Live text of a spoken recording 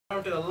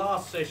Down to the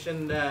last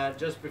session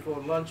just before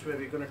lunch, where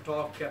we're going to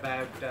talk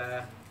about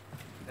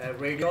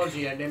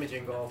radiology and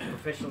imaging of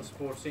professional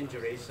sports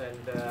injuries and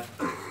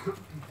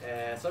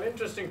some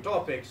interesting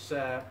topics.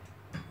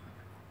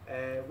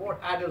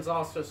 What adults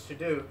asked us to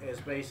do is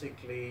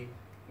basically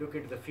look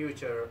into the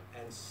future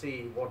and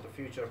see what the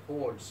future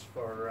holds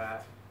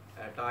for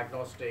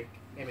diagnostic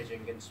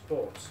imaging in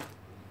sports.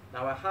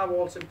 Now, I have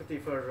all sympathy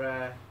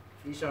for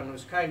Ishan,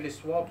 who's kindly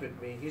swapped with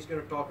me. He's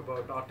going to talk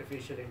about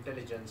artificial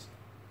intelligence,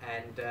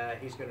 and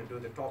he's going to do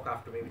the talk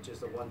after me, which is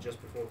the one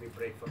just before we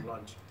break for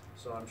lunch.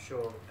 So I'm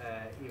sure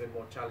even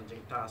more challenging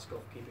task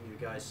of keeping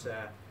you guys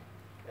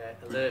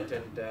alert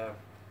and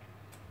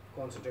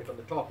concentrate on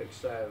the topic.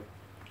 So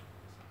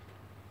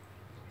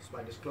it's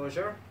my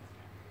disclosure.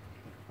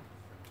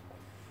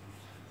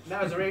 Now,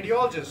 as a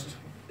radiologist,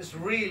 it's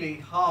really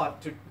hard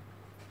to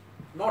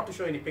not to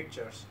show any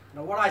pictures.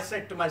 Now, what I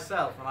said to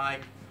myself when I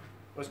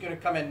was going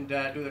to come and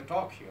do the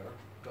talk here,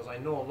 because I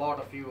know a lot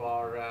of you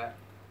are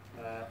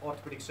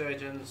orthopedic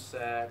surgeons,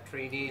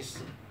 trainees,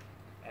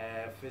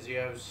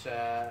 physios,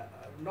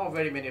 not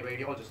very many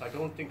radiologists. I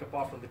don't think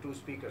apart from the two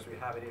speakers we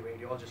have any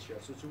radiologists here.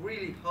 So it's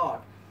really hard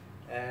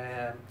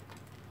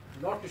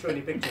not to show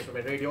any pictures from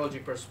a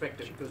radiology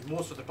perspective, because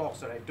most of the talks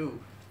that I do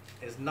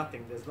is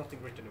nothing, there's nothing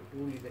written,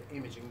 only the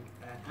imaging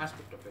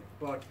aspect of it.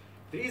 But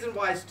the reason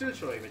why I still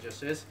show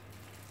images is,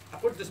 I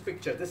put this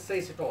picture, this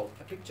says it all.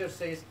 A picture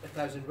says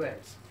 1,000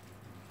 words.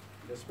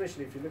 And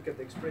especially if you look at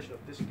the expression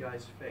of this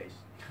guy's face,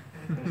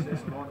 it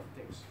says a lot of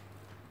things.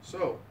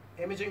 So,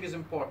 imaging is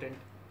important,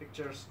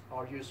 pictures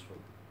are useful.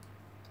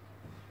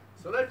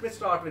 So let me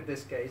start with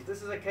this case.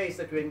 This is a case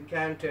that we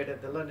encountered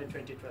at the London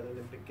 2012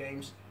 Olympic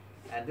Games,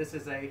 and this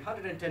is a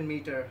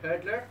 110-meter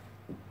hurdler.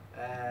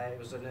 He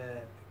was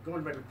a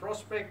gold medal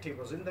prospect. He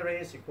was in the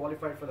race, he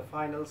qualified for the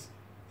finals,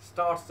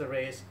 starts the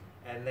race,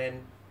 and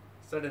then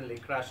suddenly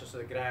crashes to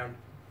the ground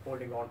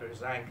holding onto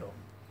his ankle.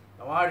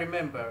 Now, I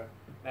remember,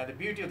 now the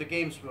beauty of the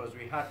games was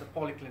we had the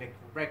polyclinic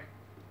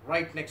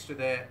right next to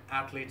the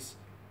athletes'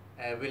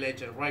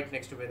 village and right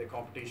next to where the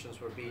competitions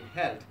were being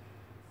held.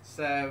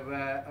 So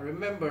I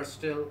remember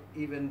still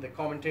even the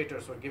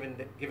commentators were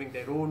giving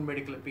their own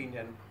medical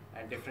opinion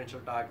and differential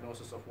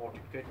diagnosis of what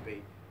it could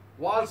be.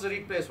 Whilst the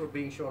replays were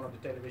being shown on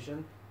the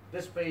television,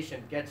 this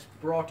patient gets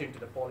brought into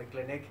the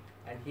polyclinic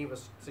and he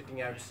was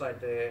sitting outside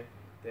the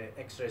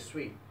X-ray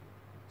suite.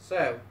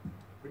 So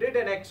we did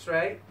an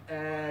X-ray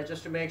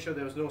just to make sure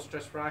there was no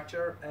stress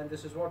fracture, and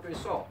this is what we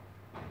saw.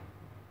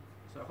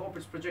 So I hope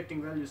it's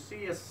projecting well. You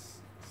see a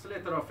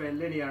slither of a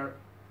linear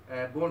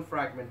bone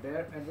fragment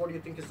there, and what do you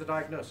think is the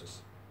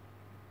diagnosis?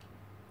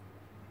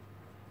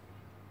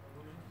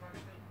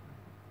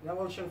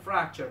 Avulsion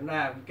fracture.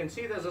 Now you can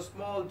see there's a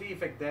small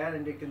defect there,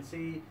 and you can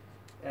see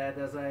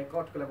there's a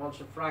cortical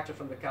avulsion fracture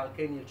from the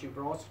calcaneal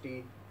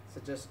tuberosity,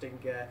 suggesting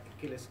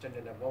Achilles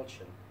tendon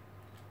avulsion.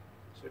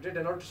 So we did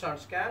an ultrasound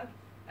scan,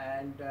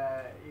 and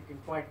you can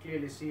quite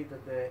clearly see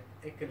that the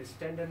Achilles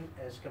tendon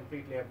is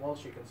completely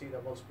avulsed. You can see the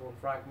avulsed bone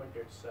fragment,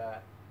 it's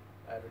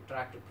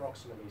retracted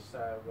proximally.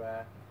 So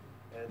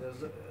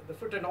the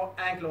foot and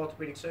ankle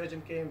orthopedic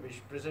surgeon came,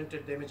 which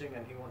presented the imaging,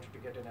 and he wanted to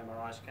get an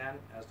MRI scan,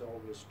 as they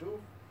always do.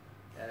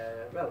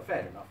 Well,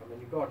 fair enough. I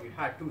mean, you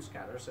had two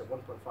scanners, a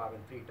 1.5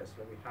 and 3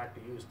 Tesla. We had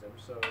to use them,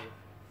 so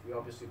we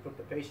obviously put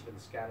the patient in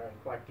the scanner,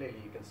 and quite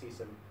clearly you can see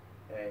some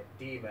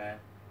edema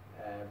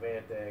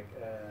where the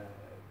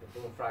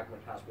bone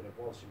fragment has been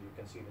avulsed, and you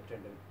can see the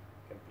tendon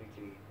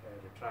completely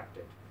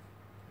retracted.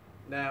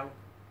 Now,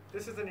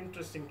 this is an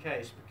interesting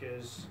case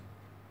because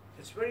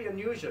it's very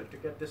unusual to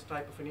get this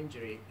type of an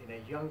injury in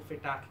a young,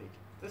 fit athlete.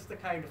 This is the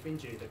kind of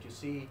injury that you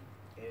see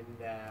in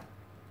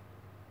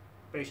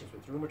patients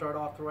with rheumatoid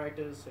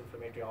arthritis,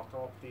 inflammatory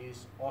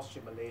arthropathies,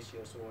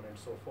 osteomalacia, so on and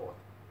so forth.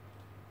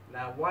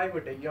 Now, why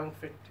would a young,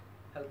 fit,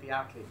 healthy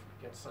athlete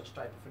get such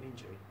type of an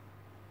injury?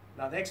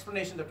 Now, the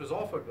explanation that was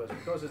offered was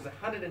because it's a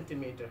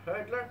 110-meter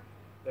hurdler,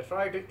 they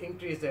try to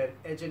increase their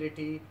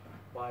agility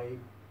by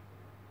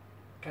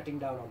cutting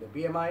down on the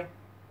BMI.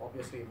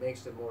 Obviously, it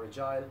makes them more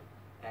agile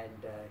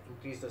and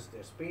increases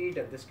their speed,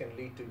 and this can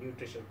lead to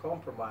nutritional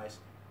compromise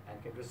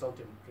and can result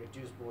in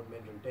reduced bone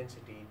mineral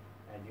density,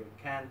 and you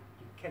can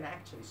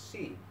actually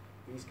see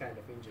these kind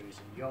of injuries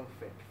in young,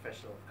 fit,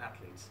 professional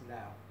athletes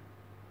now.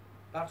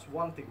 That's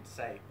one thing to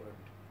say, but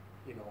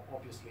you know,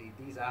 obviously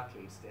these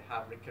athletes, they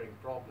have recurring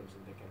problems,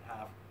 and they can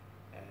have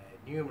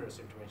numerous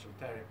interventional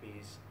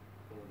therapies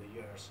over the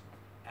years,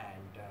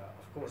 and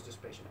of course this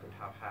patient could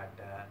have had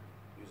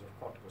use of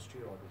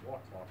corticosteroid or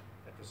whatnot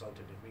that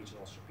resulted in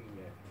regional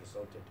osteopenia and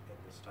resulted in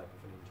this type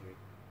of an injury.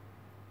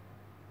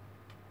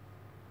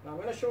 Now I'm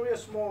going to show you a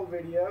small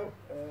video.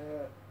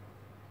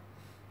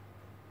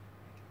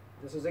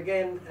 This is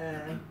again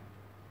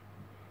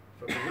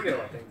from the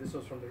Rio, I think. This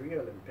was from the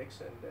Rio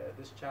Olympics, and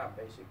this chap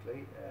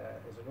basically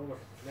is an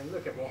overhead. And then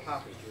look at what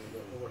happens during the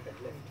overhead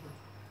lift.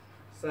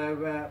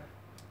 So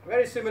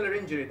very similar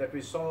injury that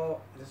we saw.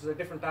 This is a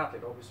different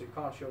athlete. Obviously, you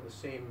can't show the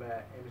same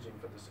imaging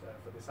for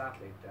this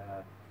athlete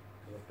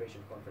because of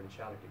patient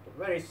confidentiality. But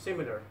very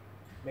similar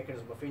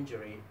mechanism of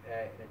injury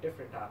in a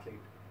different athlete,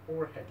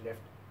 overhead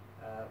lift,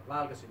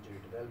 valgus injury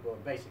to the elbow,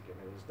 and basically,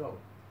 I mean, there's no,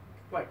 you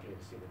can quite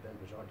clearly see that the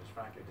elbow joint is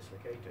frankly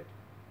dislocated.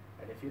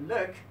 And if you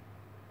look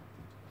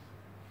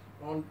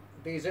on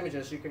these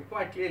images, you can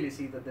quite clearly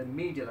see that the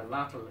medial and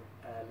lateral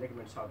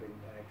ligaments have been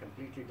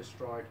completely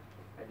destroyed.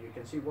 And you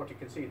can see what you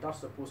can see. That's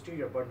the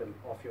posterior bundle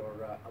of your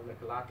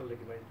lateral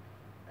ligament.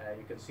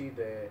 You can see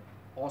the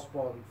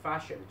Osborne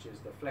fascia, which is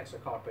the flexor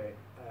carpi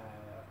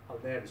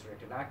ulnaris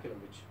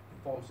retinaculum, which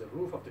forms the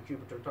roof of the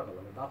cubital tunnel.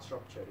 And in that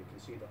structure, you can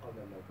see the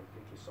ulnar now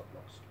completely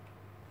subluxed.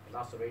 And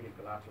that's the radial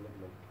collateral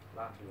ligament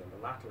laterally, and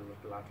the lateral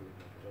collateral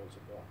ligament is also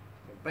gone.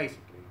 And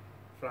basically,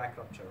 frank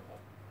rupture of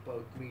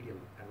both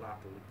medial and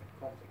lateral ligament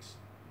complex.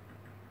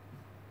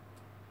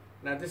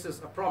 Now this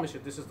is, I promise you,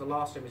 this is the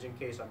last imaging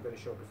case I'm going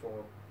to show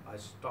before I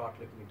start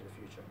looking into the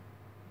future,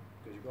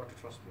 because you've got to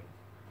trust me.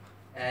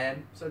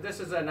 So this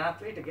is an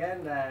athlete,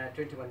 again,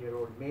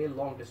 21-year-old male,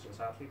 long-distance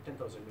athlete,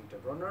 10,000 meter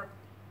runner.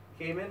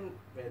 Came in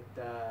with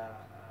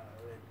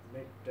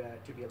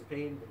mid-tibial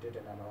pain. We did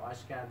an MRI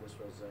scan. This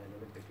was an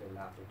Olympic level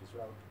athlete as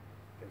well.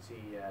 You can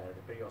see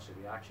the periosteal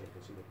reaction. You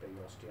can see the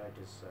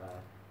periosteitis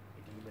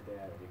edema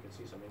there. And you can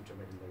see some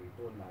intramedullary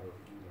bone marrow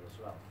edema as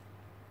well.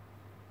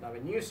 Now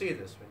when you see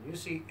this, when you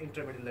see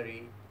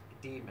intramedullary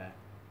edema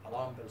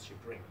along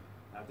bell-shaped ring,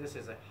 now this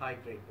is a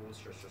high-grade bone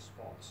stress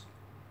response.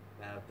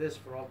 Now this,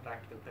 for all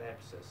practical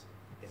purposes,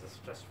 is a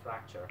stress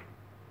fracture.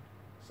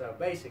 So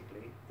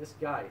basically, this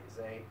guy is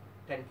a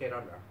 10K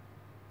runner,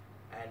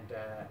 and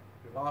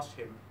we've asked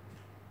him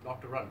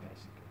not to run,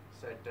 basically.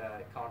 Said,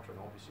 can't run,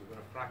 obviously, you're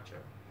going to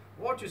fracture.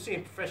 What you see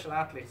in professional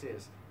athletes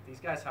is, these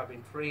guys have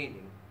been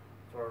training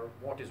for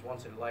what is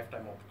once in a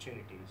lifetime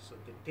opportunity, so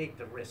they take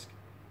the risk.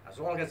 As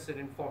long as it's an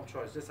informed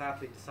choice, this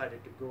athlete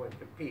decided to go and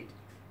compete.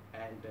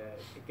 And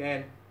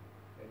again,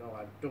 you know,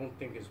 I don't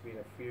think it's been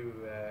a few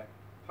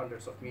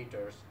hundreds of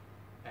meters,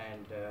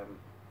 and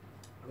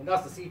I mean,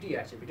 that's the CT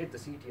actually. We did the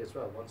CT as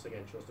well. Once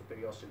again, shows the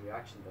periosteal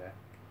reaction there.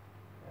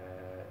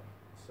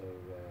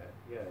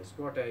 Yeah, it's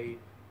got a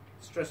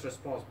stress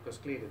response because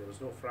clearly there was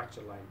no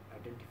fracture line,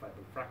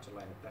 identifiable fracture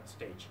line at that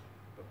stage.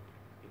 But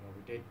you know,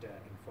 we did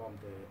inform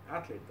the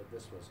athlete that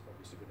this was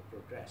obviously going to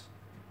progress.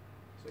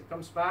 So he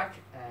comes back,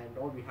 and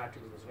all we had to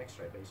do was an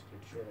X-ray basically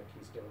to show that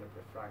he's developed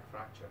a frank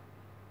fracture.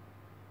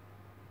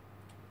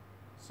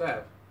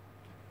 So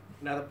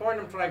now the point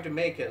I'm trying to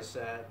make is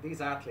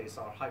these athletes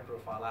are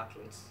high-profile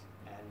athletes,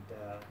 and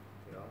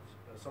you know,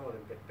 some of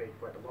them get paid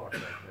quite a lot.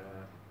 Like,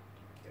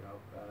 you know,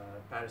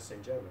 Paris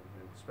Saint-Germain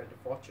spent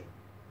a fortune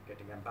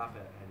getting Mbappe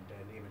and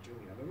Neymar Jr.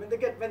 I mean,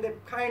 when they're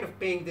kind of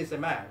paying these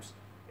amounts,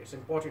 it's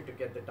important to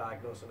get the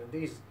diagnosis. And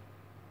these,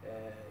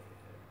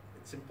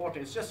 it's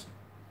important. It's just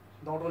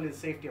not only the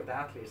safety of the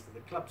athletes.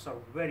 The clubs are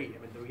very. I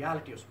mean, the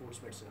reality of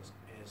sports medicine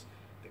is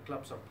the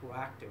clubs are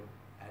proactive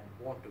and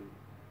want to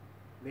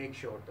make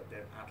sure that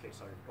their athletes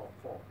are in top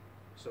form.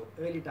 So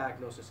early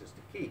diagnosis is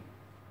the key.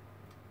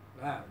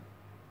 Now,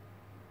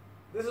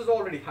 this is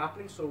already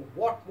happening. So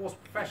what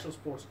most professional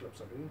sports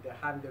clubs are doing, they're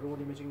having their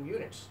own imaging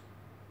units.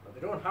 Now,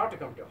 they don't have to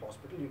come to a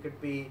hospital. You could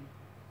be,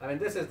 I mean,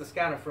 this is the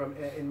scanner from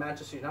in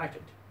Manchester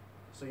United.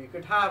 So you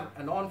could have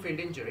an on-field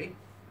injury,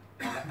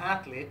 and the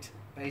athlete,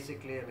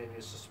 basically, I mean,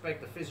 you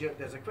suspect the physio,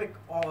 there's a quick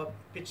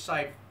pitch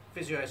side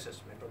physio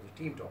assessment, or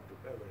the team doctor,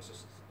 whoever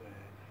assists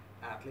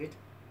the athlete,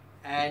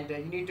 and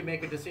you need to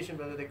make a decision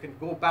whether they can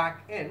go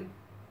back in,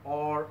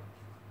 or,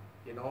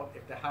 you know,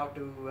 if they have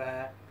to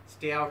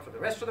stay out for the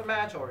rest of the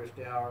match, or if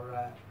they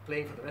are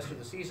playing for the rest of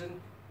the season,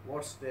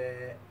 what's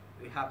the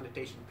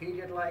rehabilitation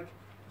period like.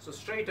 So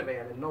straight away,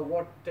 I mean, now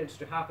what tends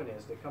to happen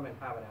is they come and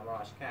have an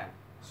MRI scan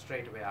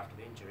straight away after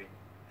the injury,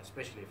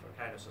 especially for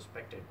kind of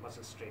suspected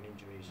muscle strain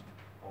injuries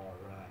or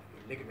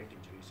ligament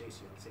injuries,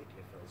 ACLs,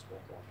 ATFLs,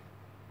 whatnot.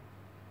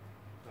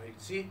 Now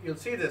you'll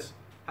see this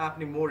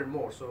happening more and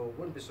more, so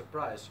wouldn't be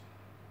surprised,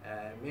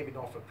 maybe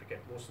not for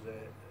cricket, most of the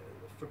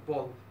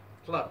football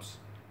clubs,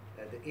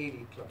 the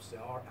A-League clubs, they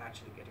are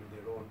actually getting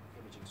their own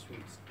imaging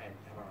suites and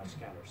MRI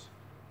scanners.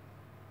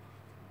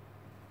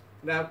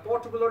 Now,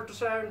 portable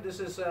ultrasound,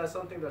 this is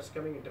something that's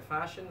coming into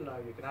fashion. Now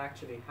you can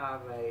actually have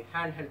a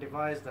handheld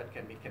device that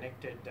can be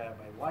connected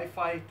by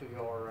Wi-Fi to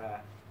your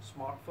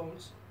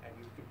smartphones, and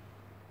you could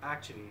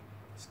actually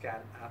scan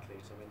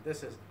athletes. I mean,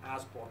 this is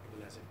as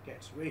portable as it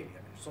gets, really.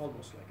 I mean, it's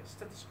almost like a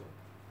stethoscope.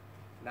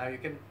 Now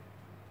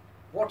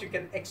what you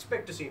can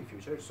expect to see in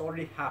future, it's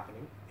already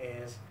happening,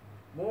 is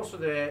most of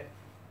the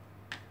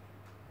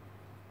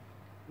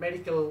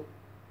medical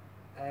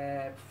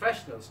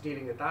professionals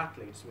dealing with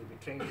athletes will be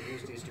trained to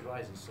use these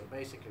devices. So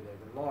basically,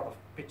 there's a lot of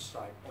pitch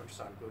side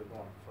ultrasound going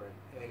on for an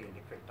early and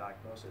a quick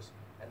diagnosis.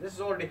 And this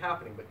is already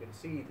happening, but you can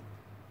see,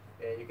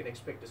 you can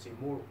expect to see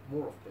more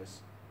of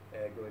this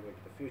going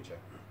into the future.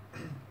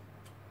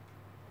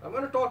 I'm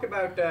going to talk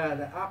about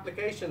the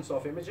applications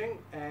of imaging,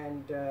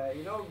 and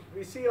you know,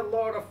 we see a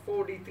lot of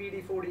 4D,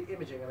 3D, 4D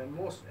imaging. I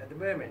mean, at the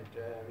moment,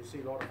 we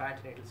see a lot of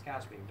antenatal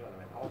scans being done. I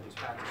mean, all these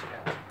fancy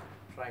scans,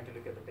 trying to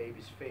look at the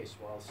baby's face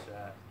whilst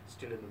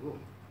still in the womb.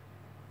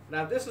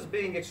 Now this is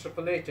being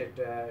extrapolated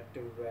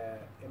to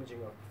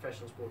imaging of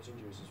professional sports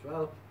injuries as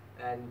well,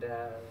 and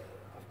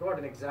of got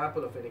an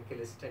example of an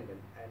Achilles tendon,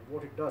 and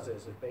what it does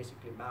is it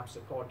basically maps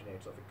the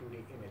coordinates of a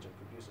 2D image and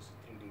produces a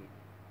 3D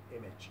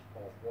image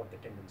of what the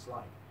tendon's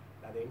like.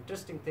 Now the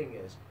interesting thing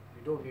is,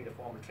 you don't need a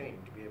formal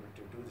training to be able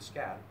to do the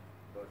scan,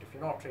 but if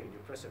you're not trained, you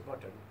press a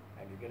button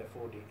and you get a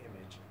 4D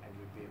image, and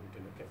you'll be able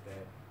to look at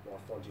the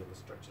morphology and the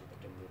structure of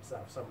the tendon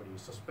itself. Somebody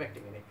who's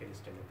suspecting an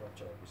Achilles tendon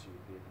rupture, obviously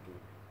you'll be able to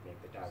make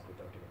that out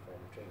without any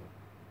formal training.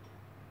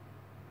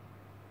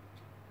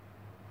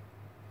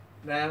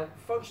 Now,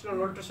 functional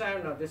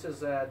ultrasound, now this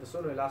is the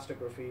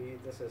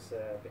sonoelastography. This is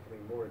becoming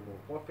more and more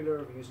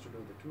popular. We used to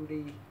do the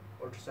 2D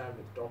ultrasound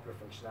with Doppler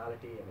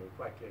functionality. I mean,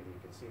 quite clearly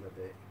you can see that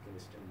the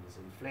Achilles tendon is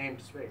inflamed,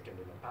 it's very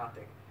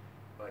tendinopathic.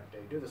 But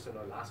you do the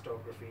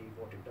sonoelastography,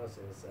 what it does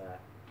is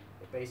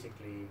it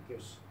basically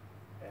gives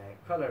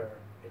color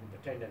in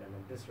the tendon, and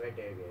this red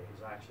area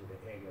is actually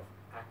the area of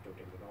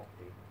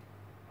actotendinopathy,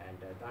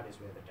 and that is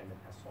where the tendon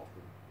has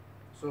softened.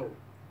 So,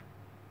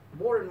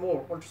 more and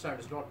more,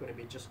 ultrasound is not going to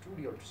be just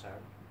 2D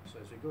ultrasound. So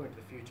as we go into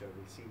the future,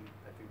 we'll see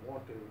that we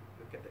want to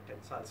look at the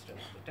tensile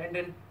strength of the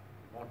tendon.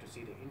 We want to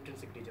see the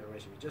intrinsic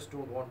degeneration. We just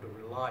don't want to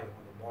rely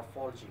on the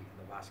morphology and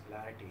the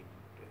vascularity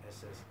to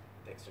assess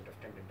the extent of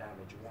tendon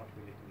damage. You want to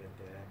be looking at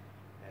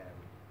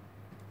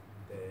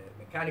the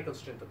mechanical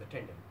strength of the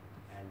tendon.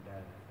 And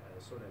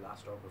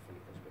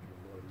sonoelastography is becoming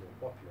more and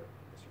more popular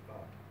in this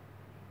regard.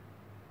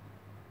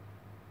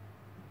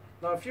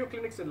 Now, a few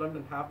clinics in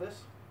London have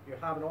this. You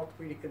have an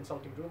orthopedic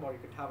consulting room, or you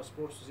could have a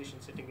sports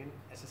physician sitting in,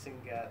 assessing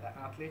the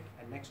athlete,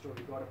 and next door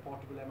you've got a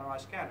portable MRI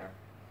scanner.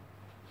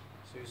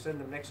 So you send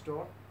them next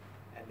door,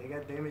 and they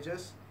get the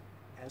images,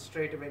 and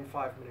straight away in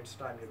 5 minutes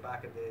time you're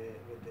back at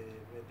with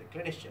the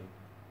clinician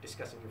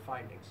discussing your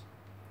findings.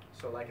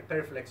 So like a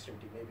peripheral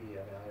extremity, maybe,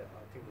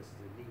 I think this is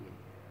a knee,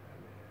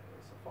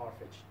 it's a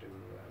far-fetched to,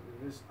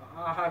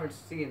 I haven't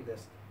seen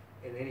this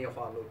in any of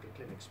our local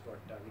clinics, but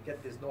we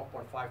get this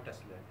 0.5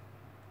 Tesla,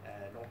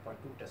 0.2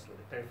 Tesla,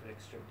 the peripheral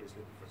extremity is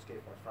looking for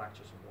scaphoid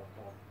fractures and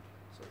whatnot.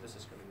 So this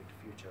is coming into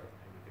future,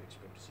 and you can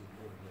expect to see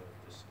more and more of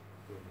this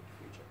going into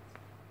future.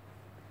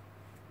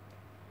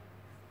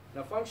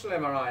 Now, functional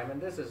MRI, I mean,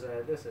 this is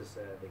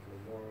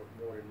becoming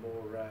more and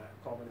more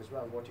common as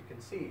well. What you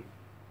can see,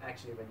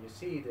 actually, when you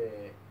see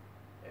the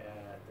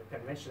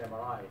conventional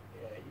MRI,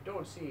 you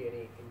don't see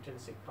any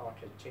intrinsic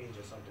cartilage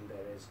changes until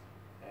there is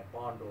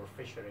bond or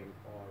fissuring,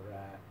 or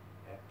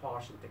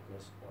partial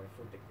thickness or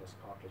full thickness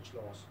cartilage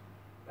loss.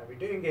 Now we're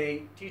doing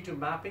a T2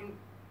 mapping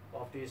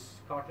of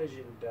this cartilage,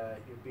 and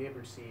you'll be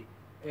able to see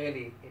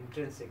early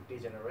intrinsic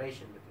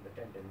degeneration within the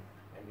tendon,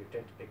 and you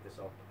tend to pick this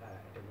up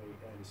at a very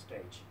early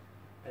stage.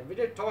 And we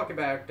did talk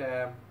about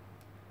the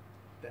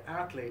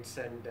athletes,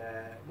 and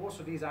most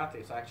of these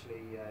athletes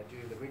actually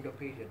during the window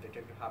period, they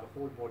tend to have a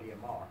whole body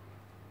MR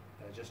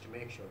just to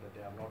make sure that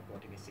they have not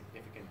got any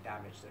significant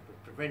damage that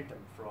would prevent them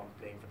from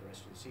playing for the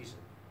rest of the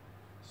season.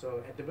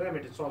 So at the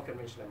moment it's all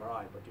conventional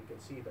MRI, but you can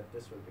see that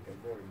this will become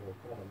more and more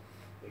common,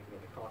 looking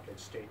at the cartilage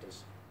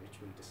status, which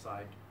will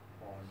decide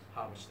on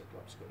how much the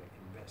club's going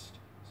to invest.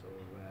 So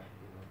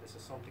this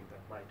is something that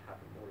might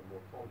happen more and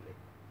more commonly.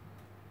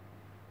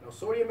 Now,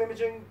 sodium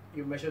imaging,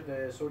 you measure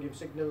the sodium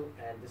signal,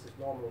 and this is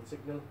normal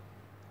signal,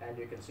 and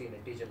you can see in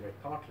a degenerate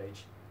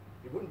cartilage.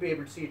 You wouldn't be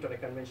able to see it on a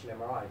conventional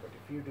MRI, but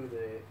if you do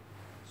the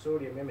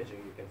sodium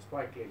imaging, you can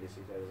quite clearly see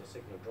there is a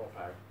signal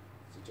dropout,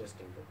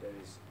 suggesting that there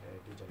is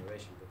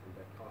degeneration within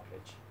that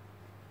cartilage.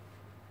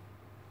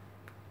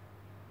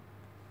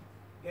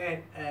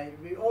 Again,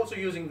 we're also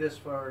using this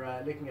for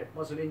looking at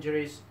muscle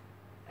injuries,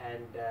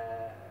 and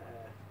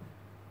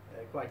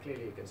quite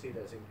clearly you can see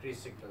there's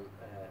increased signal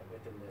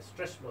within the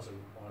stress muscle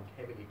on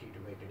heavily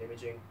T2 weighted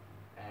imaging,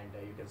 and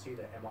you can see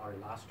the MR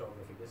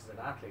elastography. This is an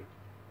athlete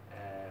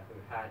who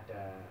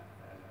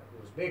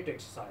was made to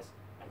exercise,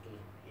 and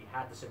he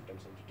had the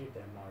symptoms, and he did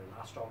the MR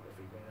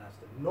elastography, whereas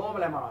the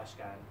normal MRI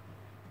scan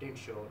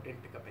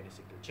didn't pick up any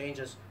signal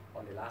changes.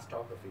 On the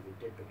elastography, we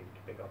did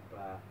pick up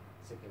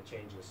signal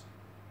changes,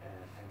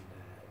 and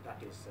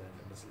that is the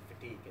muscle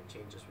fatigue and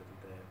changes within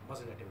the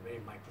muscle at a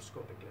very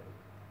microscopic level.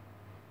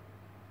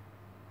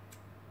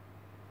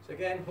 So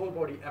again, whole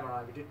body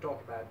MRI, we did talk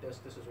about this.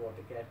 This is what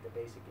they get. They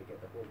basically get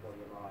the whole body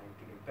MRI,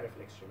 including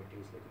peripheral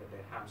extremities, looking at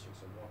their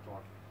hamstrings and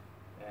whatnot.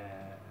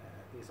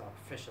 These are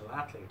professional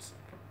athletes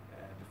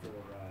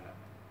before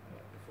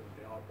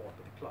they are bought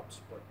with the clubs,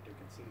 but you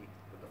can see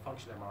that the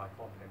functional MRI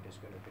component is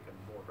going to become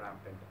more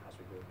rampant as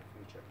we go in the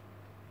future.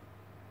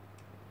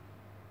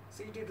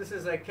 CT, this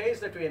is a case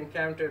that we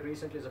encountered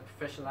recently as a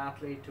professional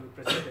athlete who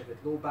presented with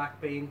low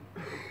back pain,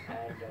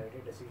 and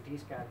did a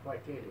CT scan.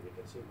 Quite clearly we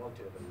can see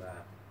multiple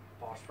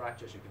pars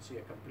fractures. You can see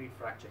a complete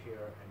fracture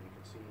here, and you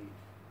can see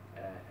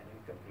an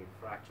incomplete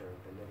fracture at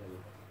the level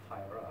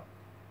higher up.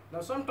 Now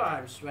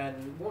sometimes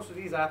when most of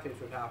these athletes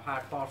would have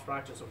had pars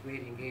fractures of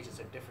varying ages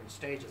at different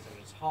stages, and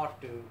it's hard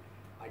to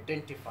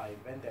identify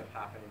when they've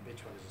happened and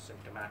which one is a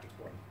symptomatic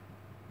one.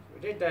 So we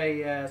did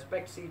a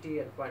SPECT CT,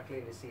 and quite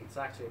clearly see it's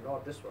actually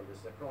not this one. This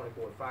is a chronic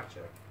old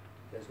fracture.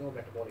 There's no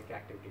metabolic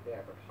activity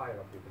there, but higher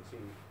up you can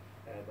see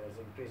there's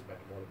increased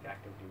metabolic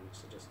activity, which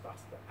suggests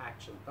that's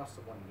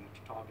the one you need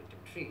to target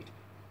and treat.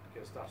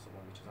 because that's the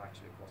one which is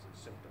actually causing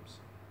symptoms.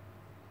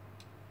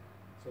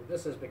 So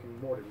this is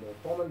becoming more and more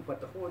common,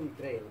 but the holy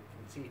grail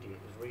in CT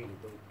is really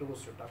the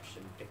dose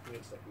reduction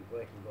techniques that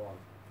we're working on,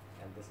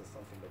 and this is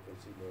something that we'll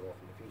see more of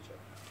in the future.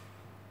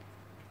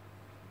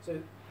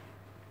 So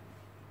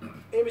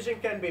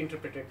imaging can be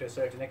interpreted to a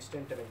certain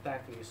extent. I mean,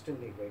 thankfully you still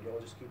need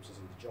radiologists, keeps us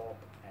in the job,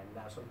 and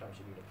now sometimes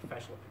you need a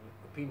professional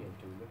opinion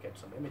to look at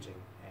some imaging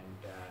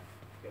and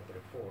get the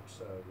report.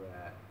 So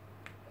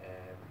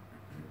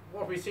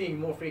what we're seeing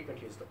more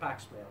frequently is the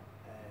fax mail,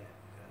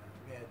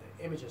 where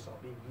the images are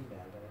being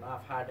emailed. And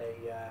I've had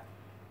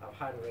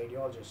a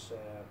radiologist,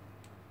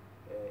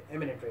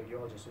 eminent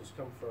radiologist, who's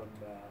come from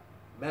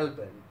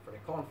Melbourne for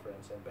a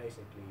conference, and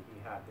basically he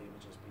had the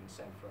images being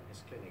sent from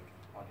his clinic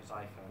on his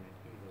iPhone, and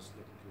he was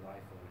looking through the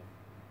iPhone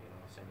and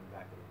sending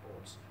back the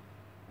reports.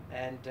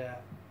 And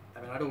I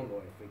mean, I don't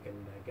know if we can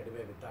get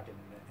away with that in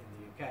the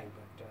UK,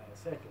 but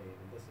certainly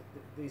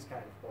these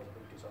kind of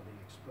possibilities are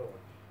being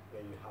explored,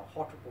 where you have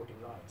hot reporting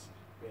lines,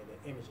 where the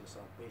images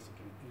are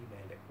basically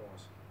emailed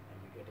across, and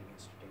you're getting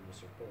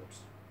instantaneous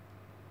reports.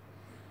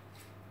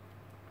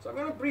 So I'm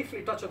going to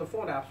briefly touch on the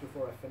phone apps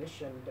before I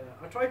finish, and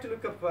I tried to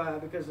look up,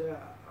 because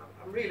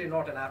I'm really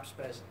not an apps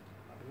person,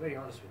 I'll be very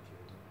honest with you.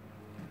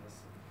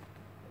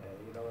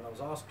 When I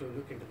was asked to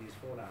look into these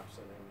phone apps,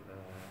 and then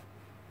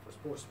for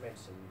sports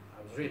medicine,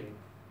 I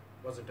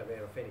wasn't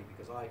aware of any,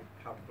 because I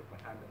have to put my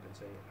hand up and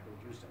say I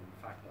don't use them.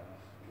 In fact,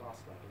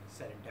 last night,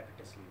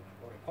 serendipitously, when I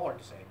got a call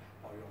to say,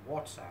 "Oh, you're on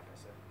WhatsApp," I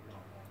said, "No,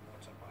 I'm not on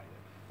WhatsApp either."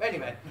 But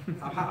anyway,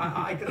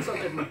 I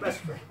consulted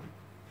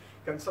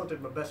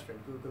my best friend.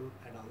 Google,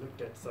 and I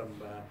looked at some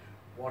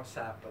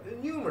WhatsApp, but there are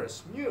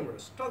numerous,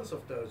 tons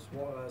of those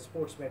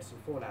sports medicine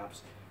phone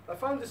apps. I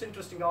found this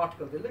interesting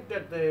article. They looked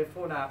at the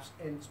phone apps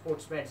in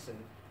sports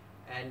medicine,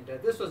 and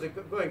this was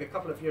going a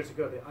couple of years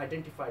ago. They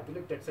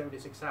looked at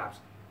 76 apps.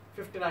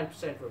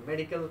 59% were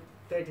medical,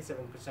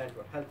 37%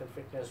 were health and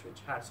fitness,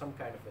 which had some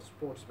kind of a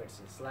sports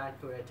medicine slant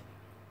to it.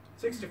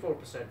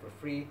 64% were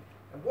free.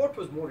 And what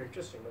was more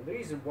interesting, and the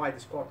reason why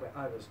this caught my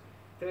eye was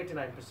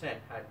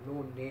 39% had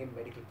no name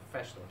medical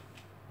professional.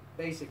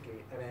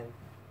 Basically, I mean,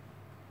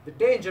 the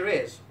danger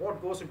is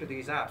what goes into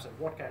these apps and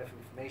what kind of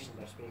information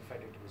that's being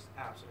fed into these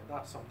apps, and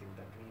that's something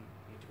that we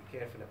need to be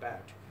careful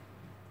about.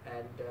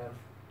 And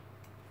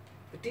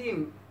the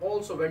team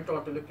also went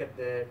on to look at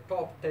the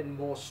top 10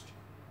 most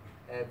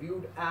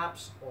viewed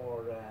apps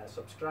or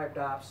subscribed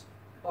apps.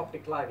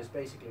 Optic Live is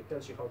basically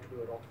tells you how to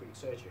do an orthopedic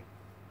surgery.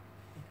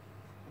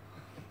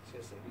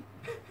 Seriously,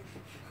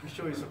 I'll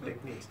show you some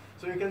techniques.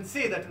 So you can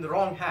see that in the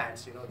wrong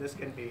hands, this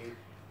can be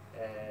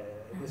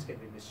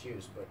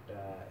misused. But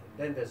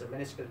then there's a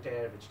meniscal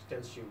tear, which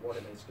tells you what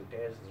a meniscal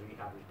tear is. There's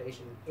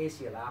rehabilitation.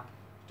 ACL app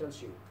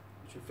tells you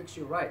it should fix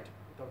you right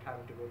without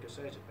having to go to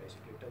surgeon.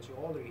 Basically, it tells you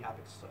all the rehab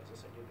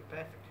exercises and you'll be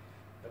perfect.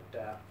 But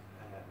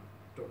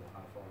don't know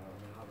how far.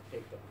 I would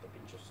take that with a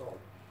pinch of salt.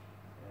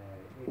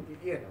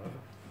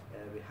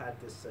 We had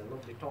this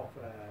lovely talk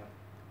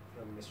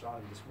from Mr.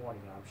 Allen this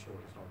morning, and I'm sure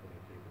he's not going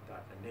to agree with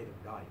that, and neither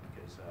would I,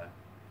 because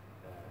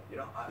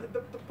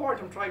the point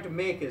I'm trying to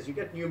make is you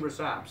get numerous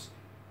apps,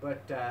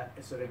 but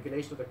it's the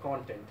regulation of the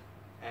content,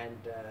 and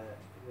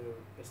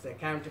it's the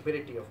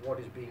accountability of what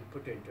is being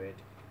put into it,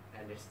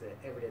 and it's the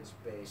evidence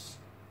base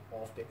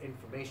of the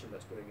information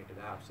that's going into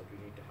the apps that we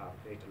need to have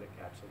a greater look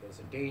at. So there's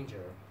a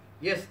danger.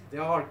 Yes, they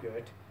are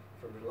good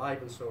from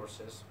reliable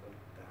sources, but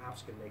the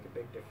apps can make a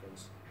big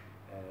difference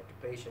to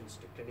patients,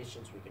 to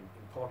clinicians. We can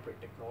incorporate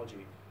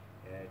technology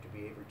to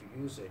be able to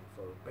use it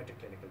for better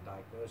clinical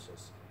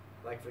diagnosis.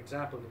 Like, for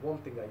example, the one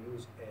thing I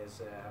use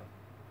is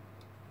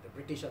the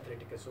British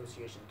Athletic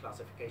Association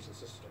classification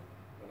system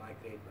when I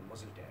grade my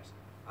muscle tears.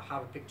 I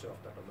have a picture of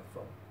that on my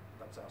phone.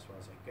 That's as far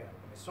as I go.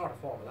 And it's not a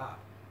formal app,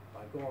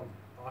 but I go on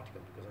the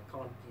article because I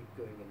can't keep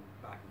going in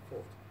back and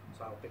forth.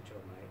 So I have a picture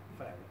on my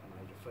phone and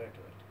I refer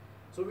to it.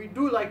 So we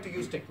do like to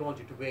use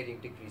technology to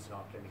varying degrees in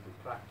our clinical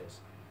practice,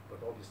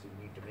 but obviously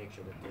we need to make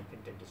sure that the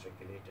content is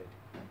regulated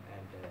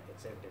and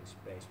it's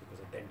evidence-based,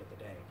 because at the end of the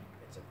day,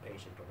 it's a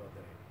patient or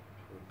other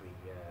who would be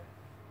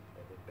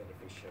the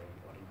beneficiary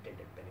or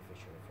intended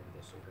beneficiary from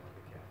this, so we want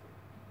to be careful.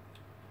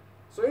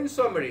 So in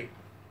summary,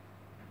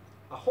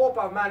 I hope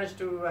I've managed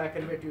to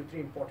convey to you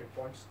three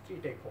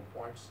take-home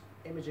points.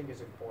 Imaging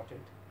is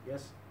important,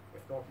 yes,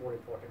 if not more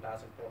important,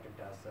 as important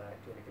as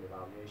clinical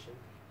evaluation,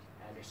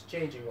 and it's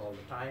changing all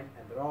the time,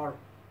 and there are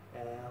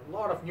a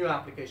lot of new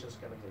applications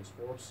coming in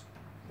sports.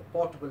 The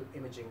portable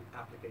imaging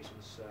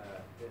applications,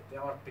 they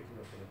are picking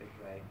up in a big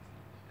way,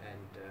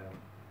 and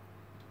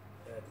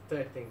the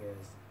third thing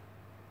is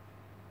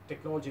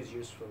technology is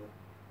useful,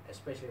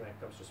 especially when it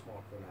comes to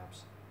smartphone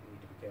apps. We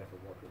need to be careful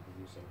what we'll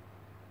be using.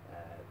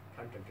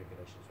 Content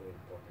regulation is very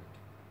important.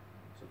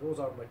 So those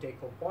are my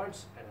take-home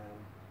points, and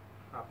I'm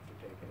happy to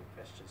take any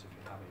questions if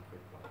you have any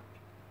quick ones.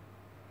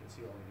 You can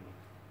see already,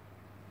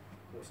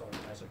 of course, all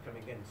the guys are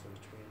coming in, so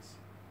which means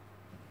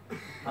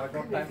have I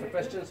got time for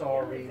questions,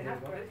 or we move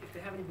on? If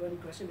they have any burning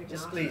questions, they can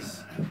Yes, ask.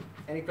 please.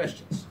 Any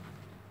questions?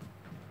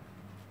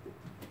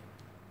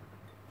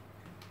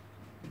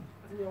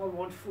 I they all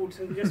want food,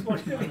 so they just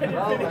want to get it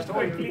Well, I finished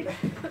told you.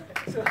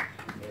 quickly. So,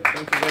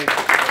 Thank you very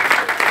much.